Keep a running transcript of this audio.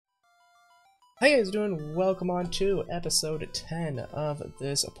How you guys doing? Welcome on to episode 10 of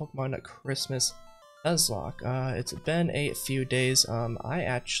this Pokemon Christmas Nuzlocke. It's been a few days. I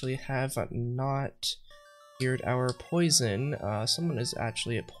actually have not cured our poison. Someone is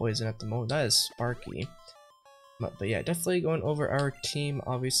actually at poison at the moment. That is Sparky. But yeah, definitely going over our team.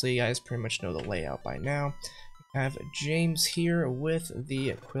 Obviously, you guys pretty much know the layout by now. We have James here with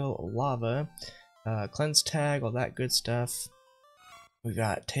the Quill Lava, Cleanse Tag, all that good stuff. We've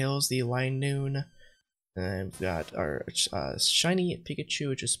got Tails, the Linoon, and we've got our shiny Pikachu,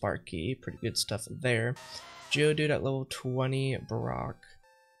 which is Sparky. Pretty good stuff there. Geodude at level 20, Brock.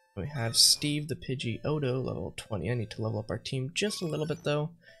 We have Steve the Pidgeotto, level 20. I need to level up our team just a little bit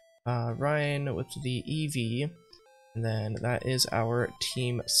though. Ryan with the Eevee, and then that is our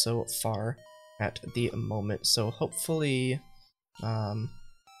team so far at the moment. So hopefully,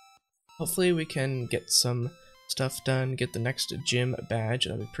 hopefully we can get some stuff done, get the next gym badge.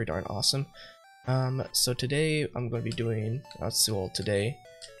 That'd be pretty darn awesome. So today I'm going to be doing, today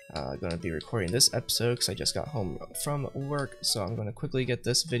going to be recording this episode because I just got home from work, so I'm going to quickly get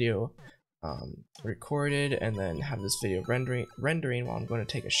this video recorded and then have this video rendering while I'm going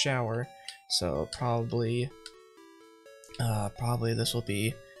to take a shower. So probably this will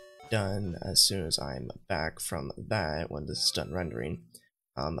be done as soon as I'm back from that, when this is done rendering.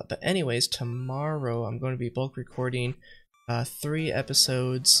 But anyways, tomorrow I'm going to be bulk recording 3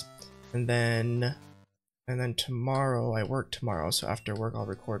 episodes, and then tomorrow I work tomorrow, so after work I'll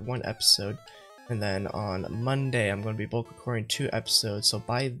record 1 episode, and then on Monday I'm going to be bulk recording 2 episodes. So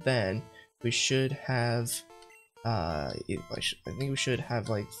by then we should have I think we should have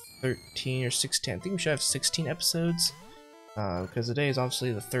like 13 or 16. I think we should have 16 episodes because today is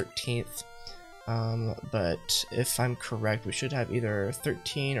obviously the 13th. But if I'm correct, we should have either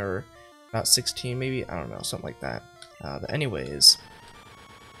 13 or about 16, maybe, I don't know, something like that. But anyways,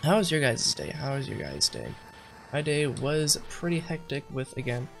 how was your guys' day? How was your guys' day? My day was pretty hectic with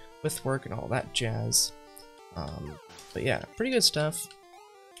work and all that jazz. But yeah, pretty good stuff.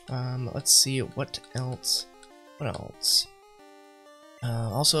 Let's see, what else?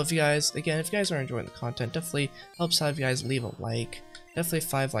 Also, if you guys are enjoying the content, definitely helps out if you guys leave a like. Definitely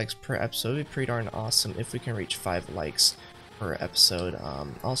 5 likes per episode would be pretty darn awesome if we can reach 5 likes per episode.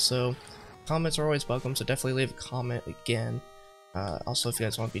 Also, comments are always welcome, so definitely leave a comment again. Also, if you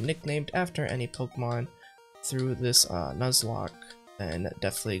guys want to be nicknamed after any Pokemon through this Nuzlocke, then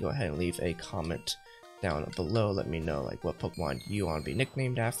definitely go ahead and leave a comment down below. Let me know like what Pokemon you want to be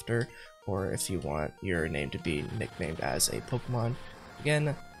nicknamed after, or if you want your name to be nicknamed as a Pokemon.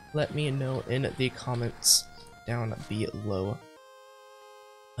 Again, let me know in the comments down below.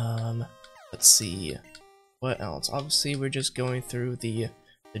 Let's see, what else? Obviously, we're just going through the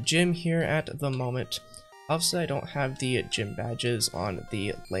gym here at the moment. Obviously, I don't have the gym badges on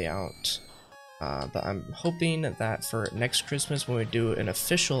the layout, but I'm hoping that for next Christmas when we do an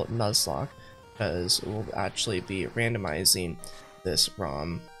official Nuzlocke, because we'll actually be randomizing this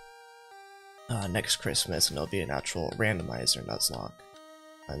ROM next Christmas, and it'll be an actual randomizer Nuzlocke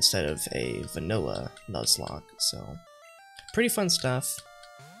instead of a vanilla Nuzlocke. So, pretty fun stuff.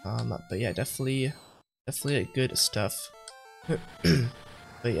 But yeah, definitely good stuff.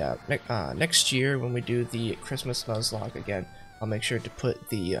 But yeah, next year when we do the Christmas Nuzlocke again, I'll make sure to put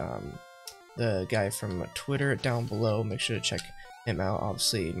the guy from Twitter down below. Make sure to check him out.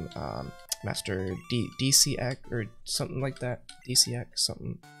 Obviously, Master DCX or something like that. DCX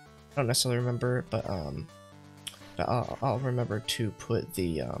something. I don't necessarily remember, but I'll remember to put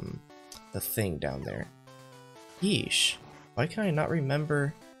the thing down there. Yeesh. Why can I not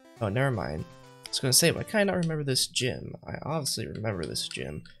remember? Oh, never mind. I was gonna say, why can I not remember this gym? I obviously remember this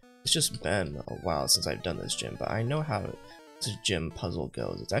gym. It's just been a while since I've done this gym, but I know how this gym puzzle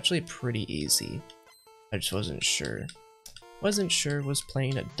goes. It's actually pretty easy. I just wasn't sure. Was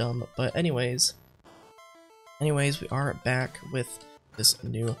playing it dumb, but anyways, we are back with this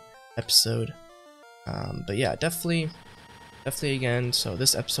new episode. But yeah, definitely again. So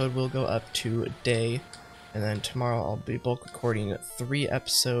this episode will go up today. And then tomorrow I'll be bulk recording 3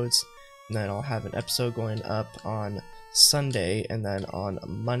 episodes, and then I'll have an episode going up on Sunday, and then on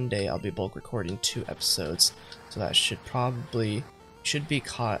Monday I'll be bulk recording 2 episodes. So that should be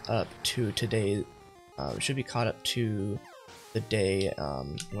caught up to today. Should be caught up to the day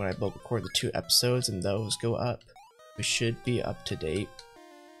when I bulk record the 2 episodes, and those go up. We should be up to date.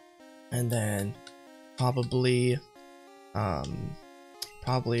 And then probably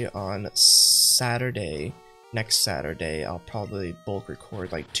on Saturday, next Saturday, I'll probably bulk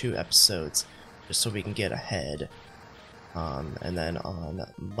record like 2 episodes just so we can get ahead. And then on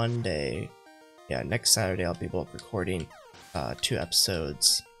Monday, yeah, next Saturday I'll be bulk recording 2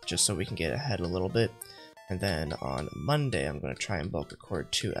 episodes just so we can get ahead a little bit. And then on Monday, I'm going to try and bulk record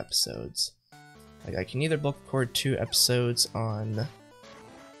 2 episodes. Like, I can either bulk record 2 episodes on,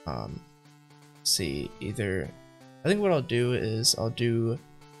 either, I think what I'll do is I'll do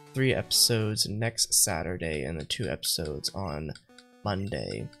 3 episodes next Saturday and then 2 episodes on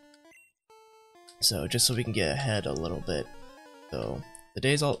Monday. So just so we can get ahead a little bit. So the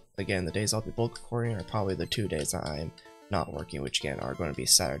days I'll be bulk recording are probably the 2 days that I'm not working, which again are going to be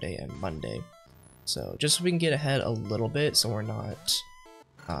Saturday and Monday. So just so we can get ahead a little bit, so we're not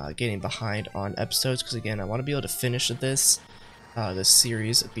getting behind on episodes, because again, I want to be able to finish this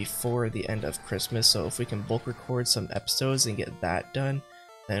series before the end of Christmas. So if we can bulk record some episodes and get that done,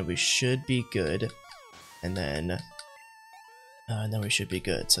 then we should be good. And then we should be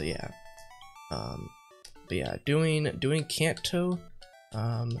good. So yeah. But yeah, doing Kanto.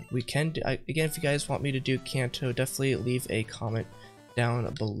 We can do, again, if you guys want me to do Kanto, definitely leave a comment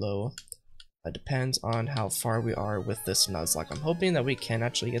down below. It depends on how far we are with this Nuzlocke. I'm hoping that we can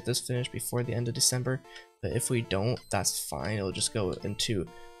actually get this finished before the end of December, but if we don't, that's fine. It'll just go into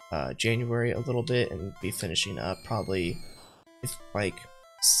January a little bit and be finishing up probably. If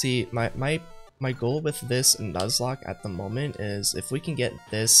see, my goal with this Nuzlocke at the moment is if we can get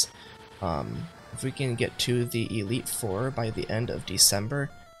this, if we can get to the Elite Four by the end of December,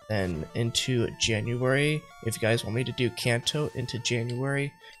 then into January, if you guys want me to do Kanto into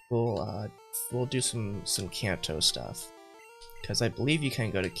January, we'll do some Kanto stuff, because I believe you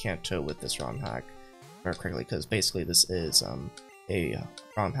can go to Kanto with this ROM hack, or correctly, because basically this is a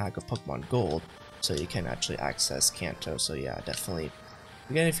ROM hack of Pokemon Gold, so you can actually access Kanto. So yeah, definitely.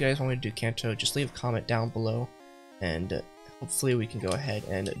 Again, if you guys want me to do Kanto, just leave a comment down below, and hopefully we can go ahead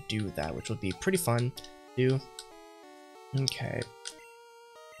and do that, which would be pretty fun to do. Okay.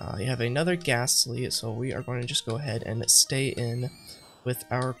 You have another Ghastly, so we are going to just go ahead and stay in with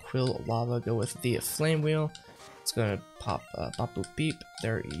our Quill Lava, go with the Flame Wheel. It's going to pop bop boop beep.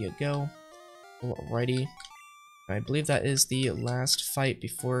 There you go. Alrighty. I believe that is the last fight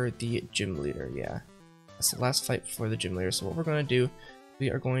before the gym leader. Yeah, that's the last fight before the gym leader. So what we're going to do, we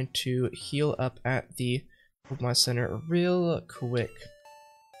are going to heal up at the Pokemon Center real quick.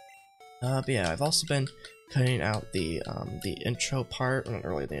 But yeah, I've also been cutting out the intro part, or not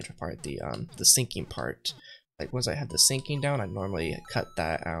really the intro part, the syncing part. Like once I have the syncing down, I normally cut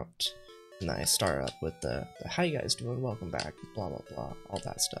that out, and then I start up with the how you guys doing, welcome back, blah blah blah, all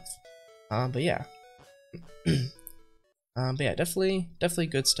that stuff. But yeah, definitely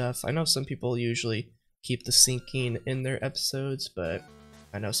good stuff. I know some people usually keep the syncing in their episodes, but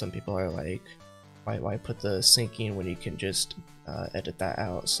I know some people are like, why put the syncing when you can just edit that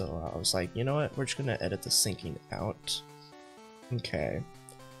out? So I was like, you know what, we're just gonna edit the syncing out. Okay.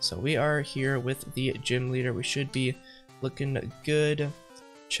 So we are here with the gym leader. We should be looking good.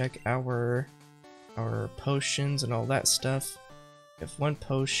 Check our potions and all that stuff. We have 1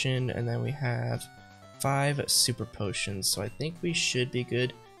 potion, and then we have 5 super potions. So I think we should be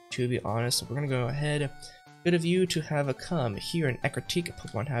good, to be honest. So we're gonna go ahead. Good of you to have come here in Ekritique.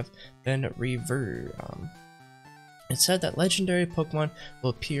 Pokemon have been revered. It said that legendary Pokemon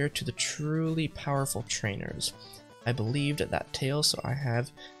will appear to the truly powerful trainers. I believed that tale, so I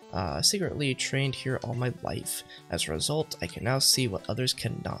have secretly trained here all my life. As a result, I can now see what others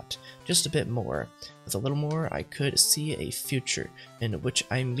cannot. Just a bit more. With a little more, I could see a future in which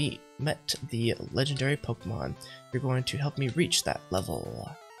I met the legendary Pokemon. You're going to help me reach that level.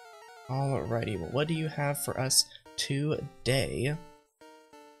 Alrighty, well, what do you have for us today?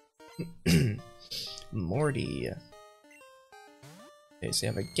 Morty. Okay, so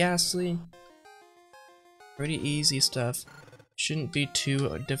you have a Ghastly. Pretty easy stuff. Shouldn't be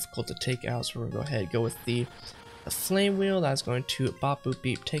too difficult to take out, so we're gonna go ahead and go with the Flame Wheel. That's going to bop boop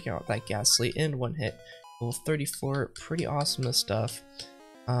beep, take out that Ghastly in 1 hit. Level 34, pretty awesome stuff.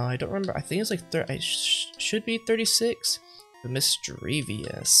 I don't remember, I think it's like should be 36. The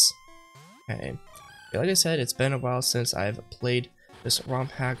Mischievous. Okay. Like I said, it's been a while since I've played this ROM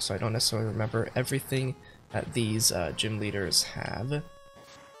hack, so I don't necessarily remember everything that these gym leaders have.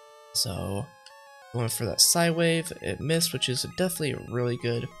 So going for that Psywave, it missed, which is definitely really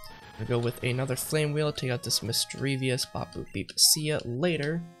good. I'm gonna go with another Flame Wheel, take out this Mischievous, bop boop beep, see ya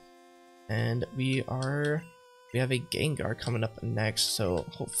later. And we have a Gengar coming up next, so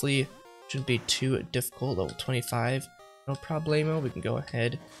hopefully shouldn't be too difficult. Level 25, no problemo. We can go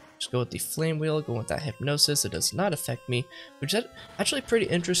ahead, just go with the Flame Wheel, go with that Hypnosis. It does not affect me, which is actually pretty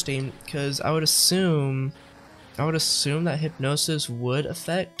interesting, because I would assume that Hypnosis would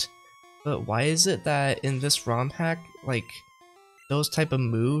affect. But why is it that in this ROM hack, like, those type of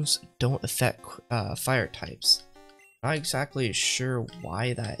moves don't affect fire types? Not exactly sure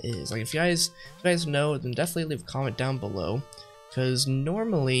why that is. Like if you guys know, then definitely leave a comment down below. Because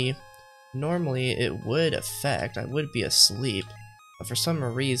normally it would affect. I would be asleep, but for some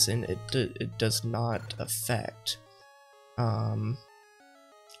reason it does not affect.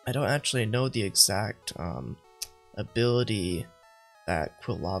 I don't actually know the exact ability that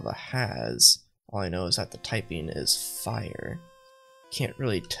Quilava has. All I know is that the typing is fire. Can't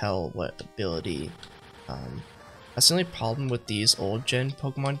really tell what ability. That's the only problem with these old gen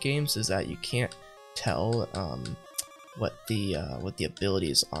Pokemon games, is that you can't tell what the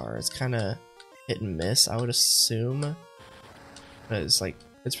abilities are. It's kind of hit and miss, I would assume. But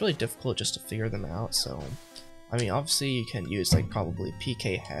it's really difficult just to figure them out. So, I mean, obviously you can use like probably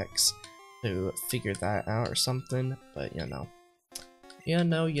PK Hex to figure that out or something. But you know.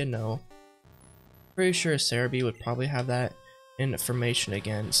 Pretty sure Cerebi would probably have that information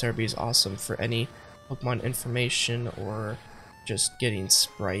again. Cerebi is awesome for any Pokemon information or just getting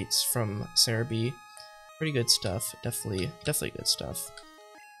sprites from Cerebi. Pretty good stuff. Definitely good stuff.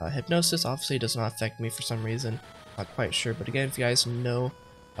 Hypnosis obviously does not affect me for some reason. Not quite sure, but again, if you guys know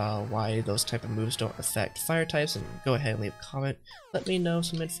why those type of moves don't affect fire types, and go ahead and leave a comment. Let me know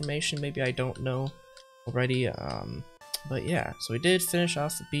some information. Maybe I don't know already. But yeah, so we did finish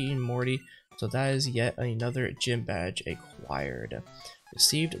off beating Morty, so that is yet another gym badge acquired.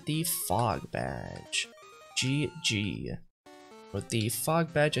 Received the Fog Badge. GG. With the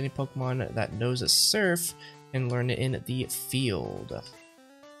Fog Badge, any Pokemon that knows a Surf can learn it in the field.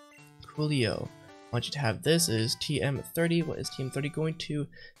 Coolio. I want you to have this is TM30. What is TM30 going to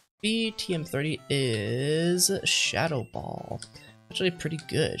be? TM30 is Shadow Ball. Actually pretty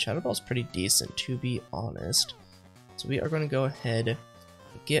good. Shadow Ball's pretty decent, to be honest. So we are going to go ahead and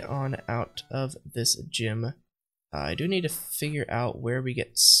get on out of this gym. I do need to figure out where we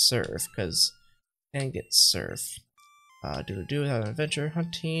get Surf, because I can get Surf. Do without an adventure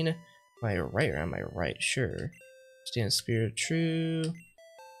hunting. Am I right or am I right? Sure. Stand Spirit True.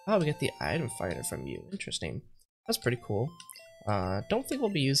 Oh, we get the item finder from you. Interesting. That's pretty cool. Don't think we'll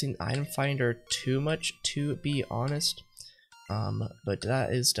be using item finder too much, to be honest. But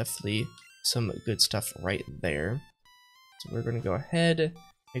that is definitely some good stuff right there. So we're going to go ahead,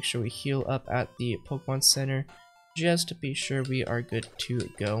 make sure we heal up at the Pokemon Center, just to be sure we are good to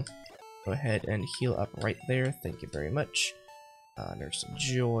go. Go ahead and heal up right there. Thank you very much. Nurse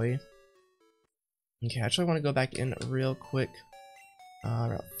Joy. Okay, I actually want to go back in real quick.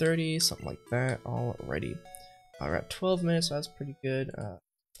 Around 30, something like that, already. We're at 12 minutes, so that's pretty good. Go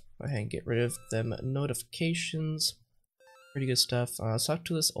ahead and get rid of them notifications. Pretty good stuff. Let's talk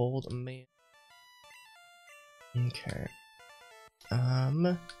to this old man. Okay.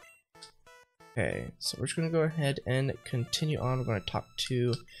 Okay, so we're just gonna go ahead and continue on. We're gonna talk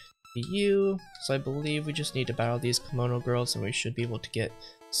to you. So I believe we just need to battle these Kimono girls, and we should be able to get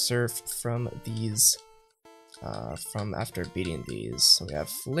Surf from these, from after beating these. So we have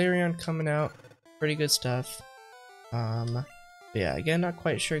Flareon coming out. Pretty good stuff. But yeah, again, not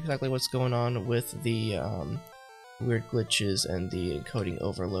quite sure exactly what's going on with the weird glitches and the encoding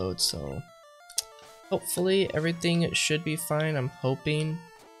overload, so hopefully everything should be fine. I'm hoping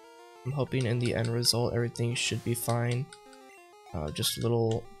in the end result everything should be fine. Just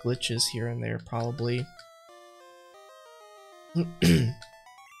little glitches here and there probably.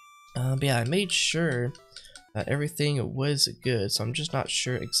 But yeah, I made sure that everything was good, so I'm just not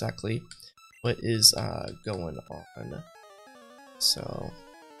sure exactly what is going on. So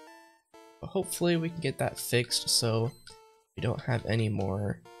hopefully we can get that fixed so we don't have any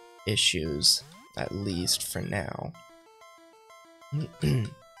more issues, at least for now.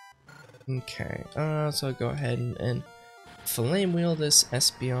 Okay, so go ahead and flame wheel this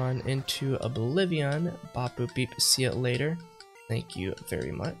Espeon into oblivion. Bop boop beep, see it later. Thank you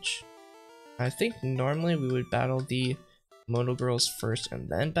very much. I think normally we would battle the Mono Girls first and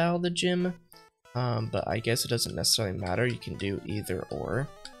then battle the gym, but I guess it doesn't necessarily matter. You can do either or.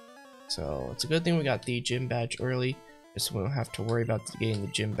 So it's a good thing we got the gym badge early, just so we don't have to worry about getting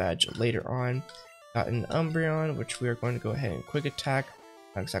the gym badge later on. Got an Umbreon, which we are going to go ahead and quick attack.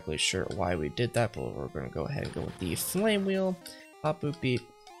 Not exactly sure why we did that, but we're going to go ahead and go with the Flame Wheel. Pop boop beep.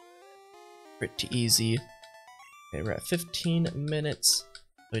 Pretty easy. Okay, we're at 15 minutes.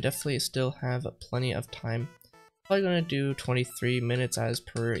 We definitely still have plenty of time. Probably going to do 23 minutes as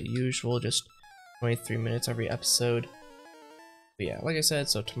per usual, just 23 minutes every episode. But yeah, like I said,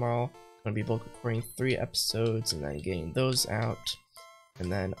 so tomorrow I'm going to be bulk recording 3 episodes and then getting those out. And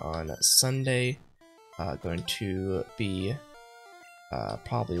then on Sunday, going to be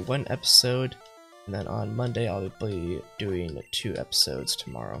probably 1 episode. And then on Monday, I'll be doing 2 episodes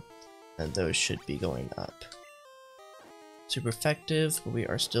tomorrow. And those should be going up. super effective, but we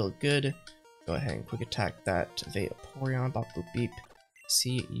are still good. Go ahead and quick attack that Vaporeon. Bop boop beep.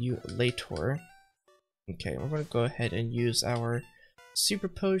 See you later. Okay, we're going to go ahead and use our super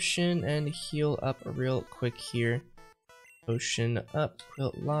potion and heal up real quick here. Potion up,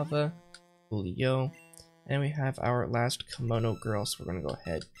 Quilt Lava, Julio, and we have our last Kimono Girl, so we're going to go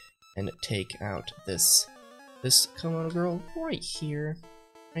ahead and take out this Kimono Girl right here.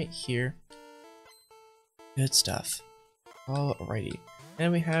 Good stuff. Alrighty,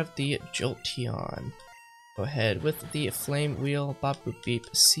 and we have the Jolteon. Go ahead with the Flame Wheel, bop boop beep,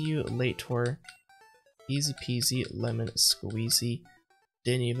 see you later. Easy peasy, lemon squeezy,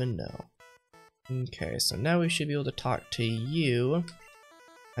 didn't even know. Okay, so now we should be able to talk to you,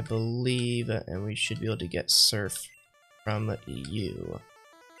 I believe, and we should be able to get Surf from you.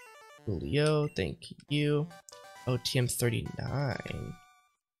 Julio, thank you. OTM 39.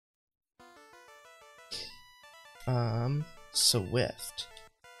 Swift.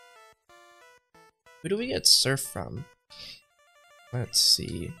 Who do we get Surf from? Let's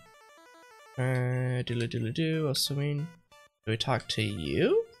see. Assuming. Do we talk to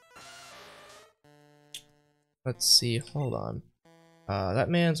you? Let's see, hold on. That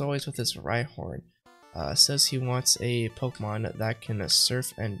man's always with his Rhyhorn. Says he wants a Pokemon that can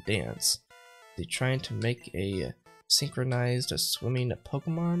surf and dance. Is he trying to make a synchronized swimming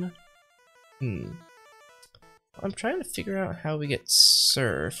Pokemon? I'm trying to figure out how we get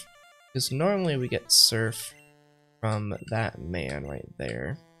Surf, because normally we get Surf from that man right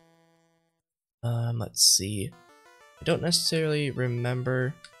there. Let's see. I don't necessarily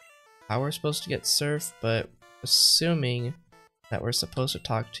remember how we're supposed to get Surf, but assuming that we're supposed to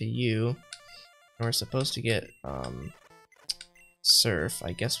talk to you, and we're supposed to get, Surf,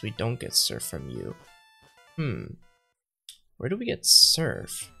 I guess we don't get Surf from you. Where do we get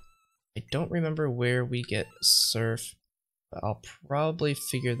Surf? I don't remember where we get Surf, but I'll probably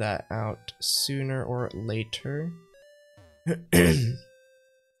figure that out sooner or later.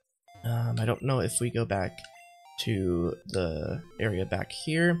 I don't know if we go back to the area back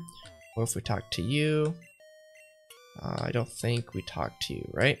here, or if we talk to you. I don't think we talk to you,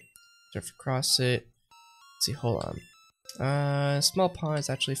 right? Surf across it. Let's see, hold on. Small pond is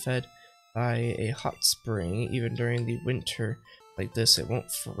actually fed by a hot spring. Even during the winter like this, it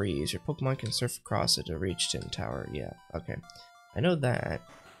won't freeze. Your Pokemon can surf across it to reach Tin Tower. Yeah, okay. I know that.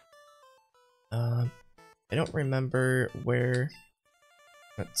 I don't remember where.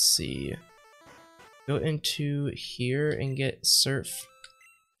 Let's see. Go into here and get Surf.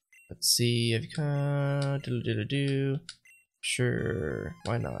 Let's see if you can. Sure,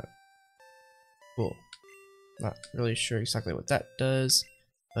 why not? Cool. Not really sure exactly what that does,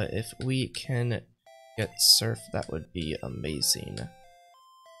 but if we can get Surf, that would be amazing.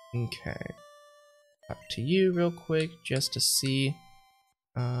 Okay. Talk to you real quick just to see.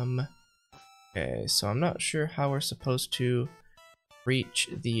 Okay, so I'm not sure how we're supposed to reach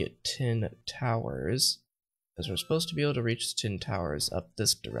the Tin Towers, because we're supposed to be able to reach the Tin Towers up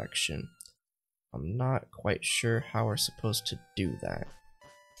this direction. I'm not quite sure how we're supposed to do that.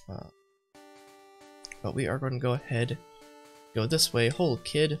 But we are going to go ahead, go this way. Hold,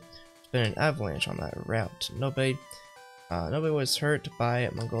 kid. There's been an avalanche on that route. Nobody was hurt by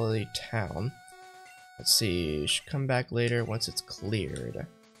Mongolia Town. Let's see, should come back later once it's cleared.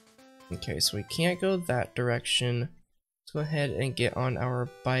 Okay, so we can't go that direction. Let's go ahead and get on our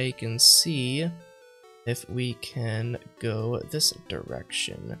bike and see if we can go this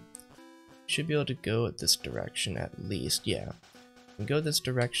direction. Should be able to go this direction at least, yeah. We can go this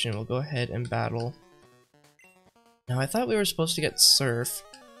direction, we'll go ahead and battle. Now I thought we were supposed to get Surf.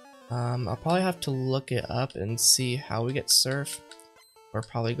 I'll probably have to look it up and see how we get Surf. Or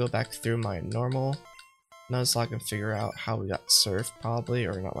probably go back through my normal Nuzlocke and figure out how we got Surf, probably,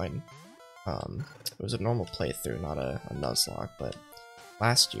 or not mine. It was a normal playthrough, not a Nuzlocke, but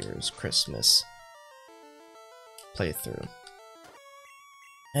last year's Christmas playthrough.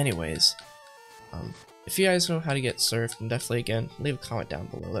 Anyways, if you guys know how to get Surf, then definitely, again, leave a comment down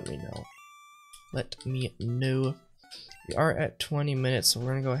below, let me know. Let me know. We are at 20 minutes, so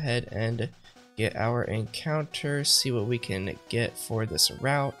we're gonna go ahead and get our encounter, see what we can get for this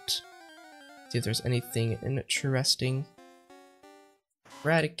route. See if there's anything interesting.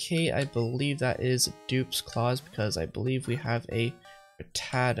 Eradicate, I believe that is Dupe's Claws, because I believe we have a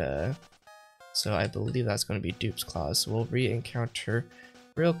Rattata. So I believe that's going to be Dupe's Claws. So we'll re-encounter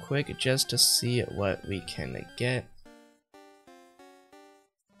real quick just to see what we can get.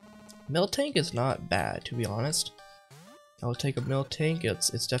 Miltank is not bad, to be honest. I'll take a Miltank.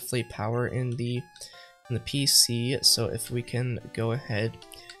 It's definitely power in the PC. So if we can go ahead,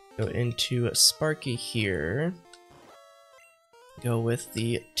 go into Sparky here. go with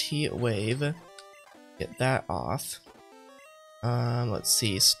the T-Wave, get that off. Let's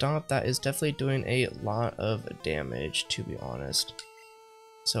see, Stomp, that is definitely doing a lot of damage, to be honest.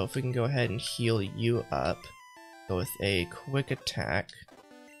 So if we can go ahead and heal you up, go with a quick attack.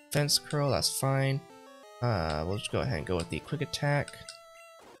 Fence Curl, that's fine. We'll just go ahead and go with the quick attack.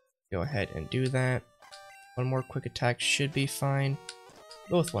 Go ahead and do that. One more quick attack should be fine.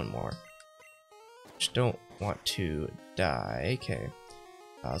 Go with one more. Just don't want to die. Okay.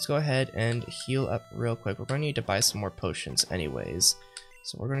 Let's go ahead and heal up real quick. We're going to need to buy some more potions anyways.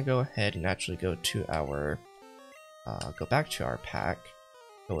 So we're going to go ahead and actually go to our, go back to our pack.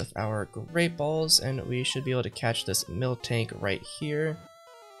 Go with our Great Balls, and we should be able to catch this Miltank right here.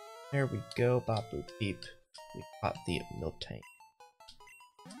 There we go, bop boop beep. We caught the Miltank.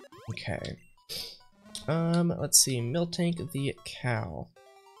 Okay. Let's see, Miltank the cow.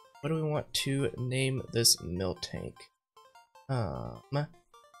 What do we want to name this Miltank?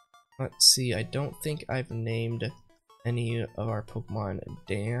 Let's see, I don't think I've named any of our Pokemon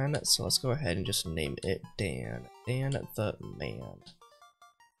Dan, so let's go ahead and just name it Dan. Dan the Man.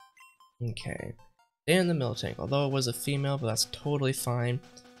 Okay. Dan the Miltank, although it was a female, but that's totally fine.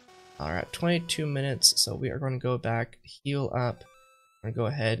 Alright, 22 minutes, so we are going to go back, heal up, and go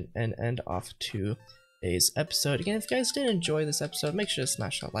ahead and end off today's episode. Again, if you guys did enjoy this episode, make sure to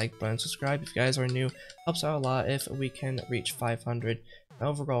smash that like button, subscribe if you guys are new, helps out a lot if we can reach 500. My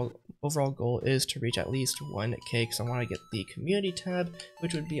overall goal is to reach at least 1K, because I want to get the community tab,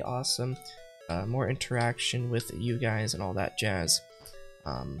 which would be awesome. More interaction with you guys and all that jazz.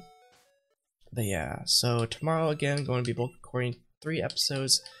 But yeah, so tomorrow again, going to be bulk recording 3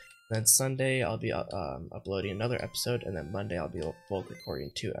 episodes. Then Sunday I'll be uploading another episode, and then Monday I'll be bulk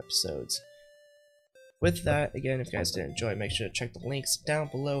recording 2 episodes. With that, again, if you guys did enjoy, make sure to check the links down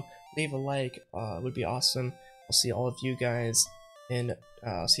below. Leave a like, it would be awesome. I'll see all of you guys in,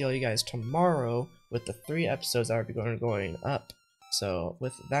 see all you guys tomorrow with the 3 episodes that are going up. So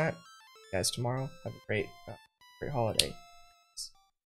with that, guys, tomorrow, have a great holiday.